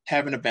 So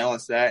having to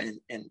balance that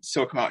and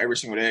still come out every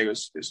single day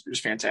was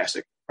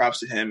fantastic. Props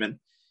to him, and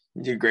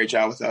he did a great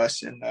job with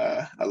us, and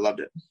I loved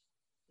it.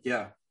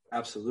 Yeah,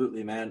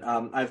 absolutely, man.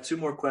 I have 2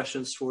 more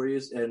questions for you.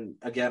 And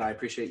again, I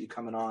appreciate you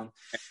coming on.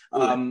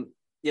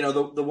 You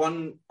know, the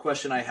one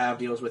question I have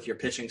deals with your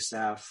pitching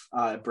staff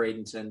at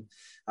Bradenton.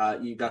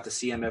 You got to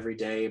see them every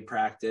day in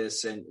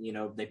practice, and, you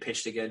know, they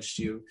pitched against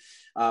you.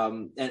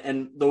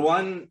 And the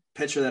one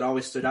pitcher that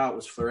always stood out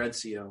was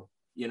Florencio.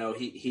 You know,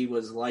 he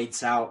was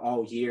lights out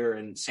all year,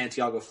 and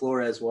Santiago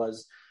Flores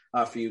was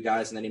for you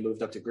guys, and then he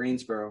moved up to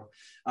Greensboro.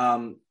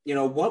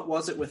 What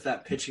was it with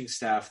that pitching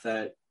staff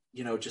that,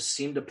 just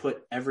seemed to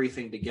put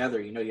everything together?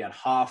 You had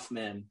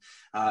Hoffman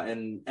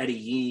and Eddie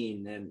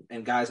Yeen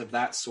and guys of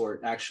that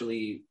sort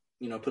actually,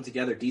 put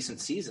together decent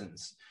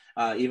seasons,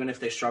 even if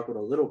they struggled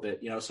a little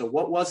bit, So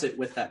what was it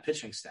with that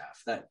pitching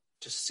staff that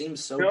just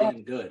seems so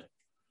damn good?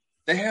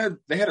 They had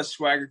a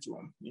swagger to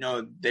them.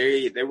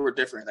 They were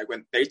different. Like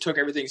when they took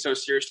everything so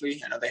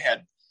seriously. I know they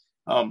had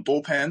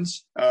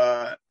bullpens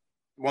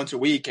once a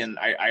week, and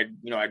I'd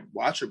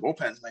watch their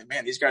bullpens. Like,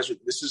 man, these guys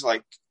this is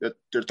like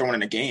they're throwing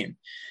in a game.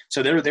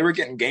 So they were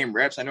getting game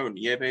reps. I know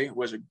Nieve did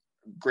a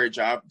great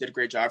job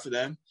for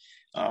them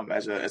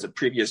as a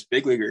previous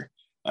big leaguer.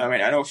 I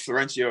mean, I know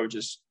Florencio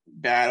just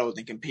battled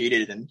and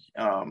competed, and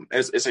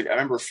it's like I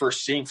remember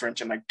first seeing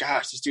Florencio. I'm like,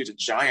 gosh, this dude's a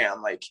giant.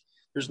 I'm like,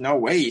 there's no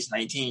way he's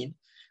 19,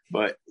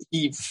 but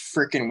he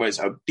freaking was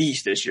a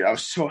beast this year. I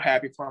was so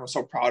happy for him. I was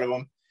so proud of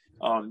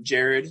him.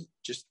 Jared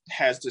just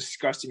has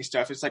disgusting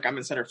stuff. It's like I'm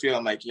in center field.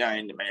 I'm like, yeah,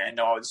 I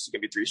know this is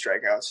gonna be 3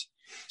 strikeouts.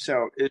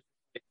 So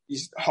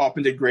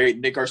Hoffman did great.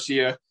 Nick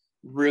Garcia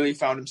really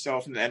found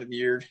himself in the end of the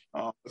year.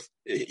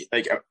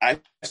 I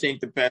think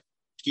the best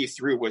he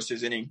threw was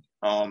his inning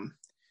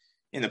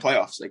in the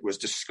playoffs. Like, was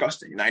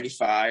disgusting.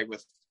 95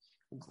 with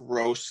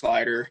gross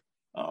slider,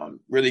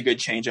 really good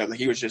changeup. Like,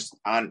 he was just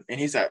on, and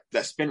he's that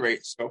spin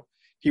rate. So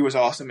he was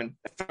awesome, and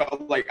I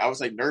felt like I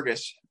was like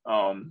nervous.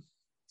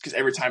 Because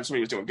every time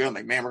somebody was doing good, I'm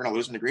like, man, we're gonna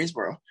lose them to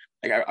Greensboro.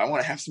 Like, I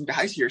want to have some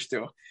guys here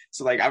still.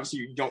 So like, obviously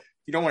you don't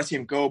want to see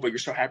him go, but you're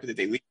so happy that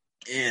they leave.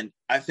 And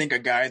I think a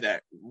guy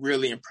that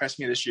really impressed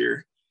me this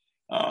year,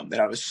 that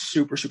I was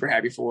super, super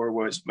happy for,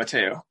 was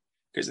Mateo.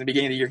 Because in the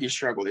beginning of the year he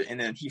struggled, and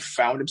then he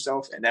found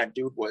himself, and that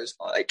dude was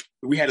like,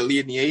 we had a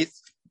lead in the 8th,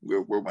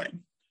 we're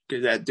winning.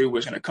 Because that dude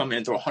was gonna come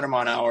into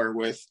 100-mile-an-hour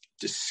with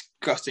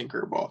disgusting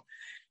curveball,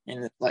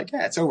 and it's like,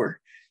 yeah, it's over.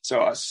 So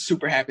I was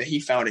super happy that he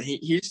found it.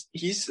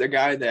 He's a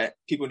guy that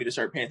people need to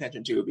start paying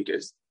attention to,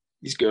 because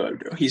he's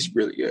good. He's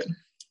really good.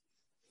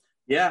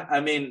 Yeah, I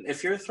mean,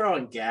 if you're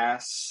throwing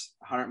gas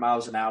 100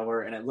 miles an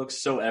hour and it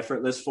looks so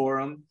effortless for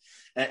him,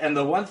 and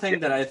the one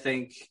thing that I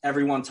think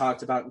everyone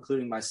talked about,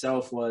 including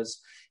myself,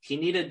 was he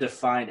needed to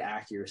find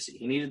accuracy.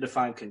 He needed to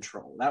find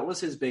control. That was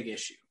his big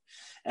issue.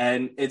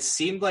 And it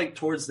seemed like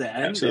towards the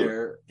end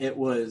there, it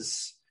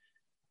was,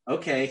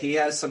 okay, he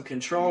has some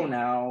control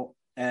now,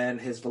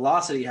 and his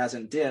velocity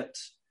hasn't dipped.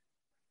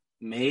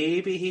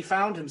 Maybe he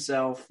found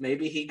himself.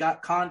 Maybe he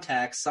got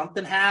contact.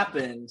 Something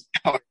happened.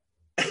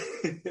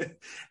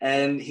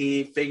 And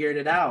he figured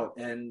it out.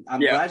 And I'm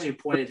glad you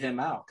pointed him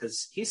out,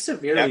 because he's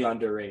severely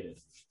underrated.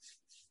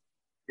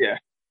 Yeah.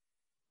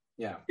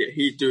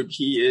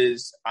 He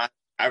is.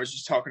 I was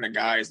just talking to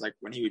guys, like,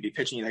 when he would be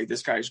pitching, like,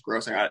 this guy's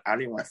gross. Like, I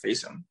don't even want to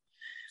face him.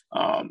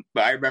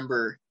 But I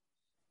remember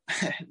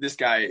this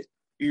guy,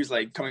 he was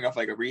like coming off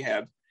like a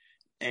rehab,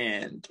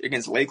 and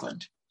against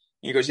Lakeland.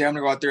 And he goes, yeah, I'm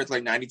going to go out there with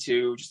like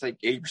 92, just like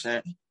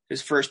 80%.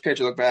 His first pitch,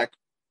 I look back,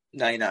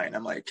 99.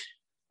 I'm like,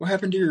 what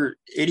happened to your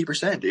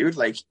 80%, dude?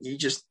 Like, he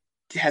just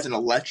has an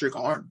electric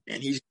arm,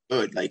 and he's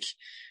good. Like,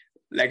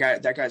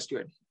 that guy's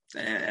good.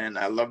 And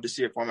I love to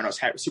see it for him, and I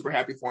was super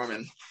happy for him.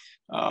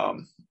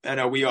 And I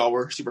know we all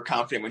were super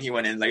confident when he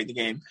went in late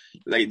in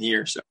the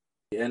year. So.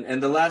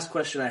 And the last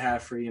question I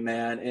have for you,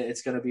 man,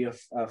 it's going to be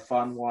a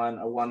fun one,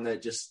 one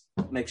that just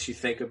makes you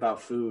think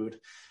about food.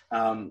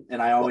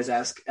 And I always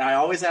ask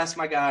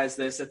my guys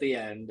this at the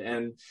end,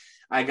 and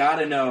I got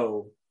to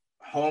know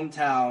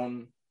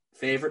hometown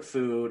favorite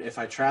food. If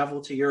I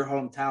travel to your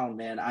hometown,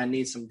 man, I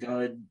need some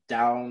good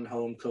down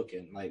home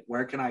cooking. Like,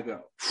 where can I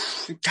go?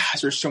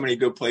 Gosh, there's so many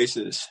good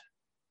places.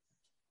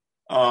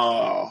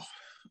 There's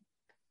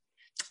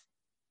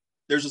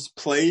this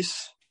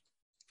place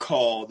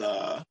called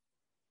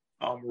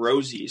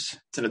Rosie's.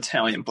 It's an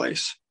Italian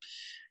place,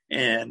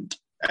 and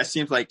it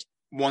seems like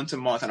once a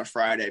month on a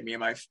Friday, me and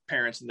my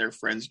parents and their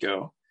friends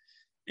go,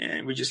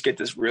 and we just get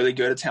this really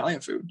good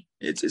Italian food.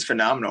 It's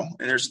phenomenal.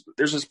 And there's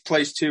this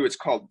place too. It's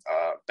called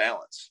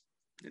Balance.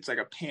 It's like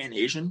a Pan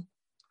Asian,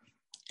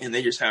 and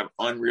they just have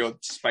unreal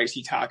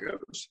spicy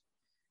tacos.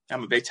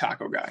 I'm a big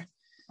taco guy,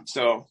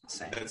 so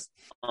that's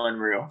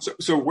unreal.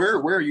 So where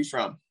are you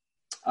from?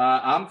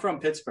 I'm from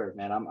Pittsburgh,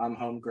 man. I'm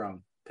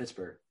homegrown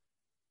Pittsburgh.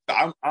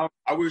 I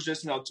was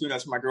just in Altoona.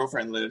 That's where my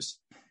girlfriend lives.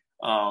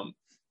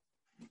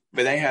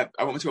 But I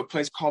went to a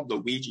place called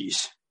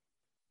Luigi's.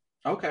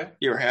 Okay.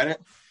 You ever had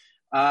it?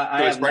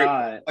 I have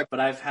not, but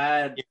I've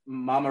had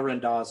Mama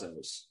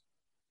Rendazzo's.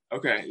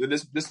 Okay.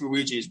 This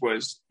Luigi's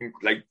was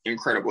like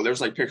incredible.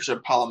 There's like pictures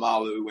of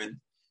Palomalu and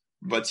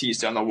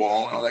Batista on the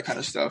wall and all that kind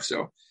of stuff.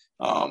 So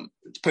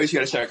it's a place you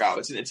got to check out.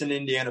 It's in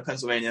Indiana,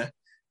 Pennsylvania.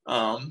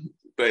 But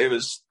it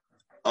was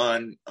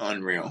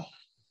unreal.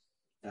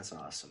 That's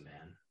awesome,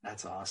 man.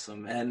 That's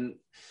awesome. And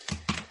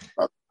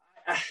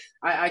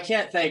I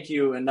can't thank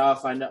you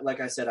enough. I know,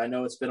 like I said, I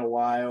know it's been a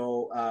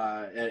while,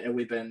 and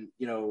we've been,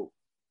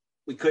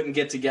 we couldn't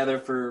get together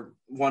for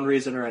one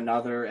reason or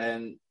another.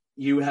 And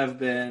you have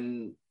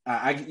been,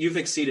 you've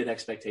exceeded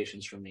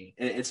expectations from me.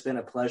 It's been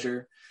a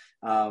pleasure.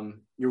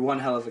 You're one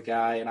hell of a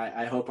guy, and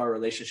I hope our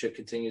relationship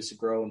continues to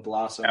grow and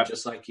blossom,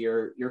 just like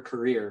your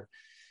career.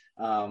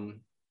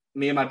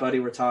 Me and my buddy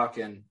were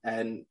talking,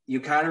 and you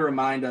kind of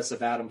remind us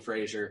of Adam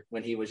Frazier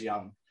when he was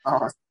young.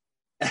 Oh,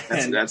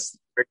 that's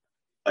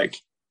like,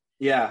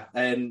 yeah.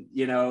 And,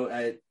 you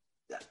know,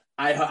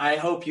 I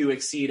hope you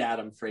exceed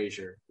Adam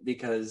Frazier,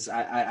 because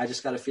I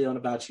just got a feeling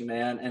about you,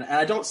 man. And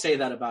I don't say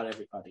that about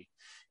everybody,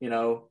 you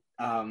know.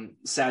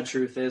 Sad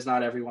truth is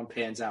not everyone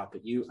pans out,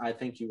 but I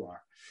think you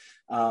are.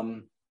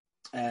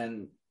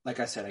 And like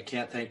I said, I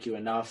can't thank you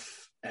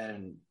enough.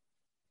 And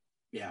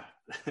yeah,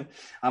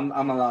 I'm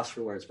a loss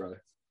for words,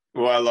 brother.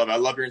 Well, I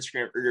love your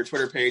Instagram or your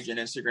Twitter page and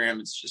Instagram.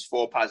 It's just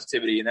full of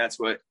positivity, and that's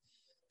what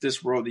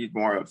this world needs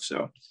more of.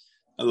 So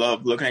I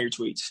love looking at your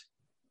tweets.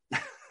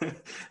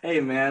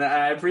 Hey man,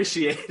 I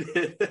appreciate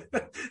it.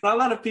 Not a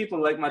lot of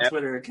people like my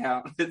Twitter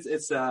account.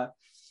 It's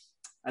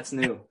that's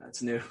new.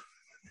 That's new.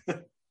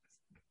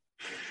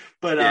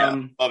 But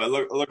love it.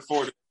 Look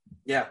forward to it.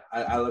 Yeah,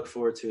 I look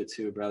forward to it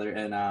too, brother.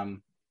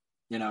 And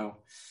you know,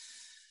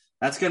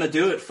 that's going to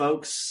do it,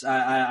 folks.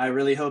 I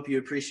really hope you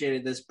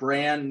appreciated this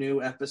brand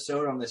new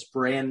episode on this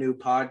brand new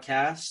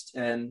podcast.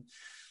 And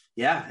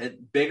yeah,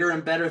 bigger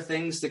and better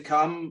things to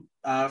come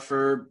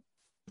for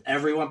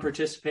everyone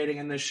participating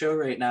in this show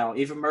right now.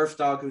 Even Murph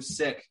Dog, who's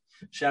sick.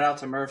 Shout out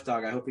to Murph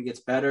Dog. I hope he gets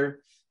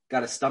better.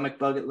 Got a stomach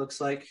bug, it looks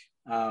like.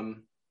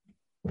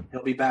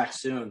 He'll be back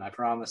soon, I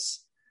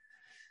promise.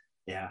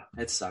 Yeah,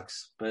 it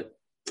sucks. But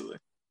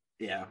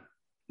yeah.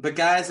 But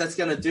guys, that's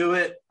going to do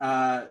it.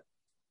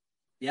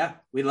 Yeah,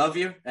 we love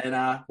you,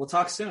 and we'll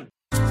talk soon.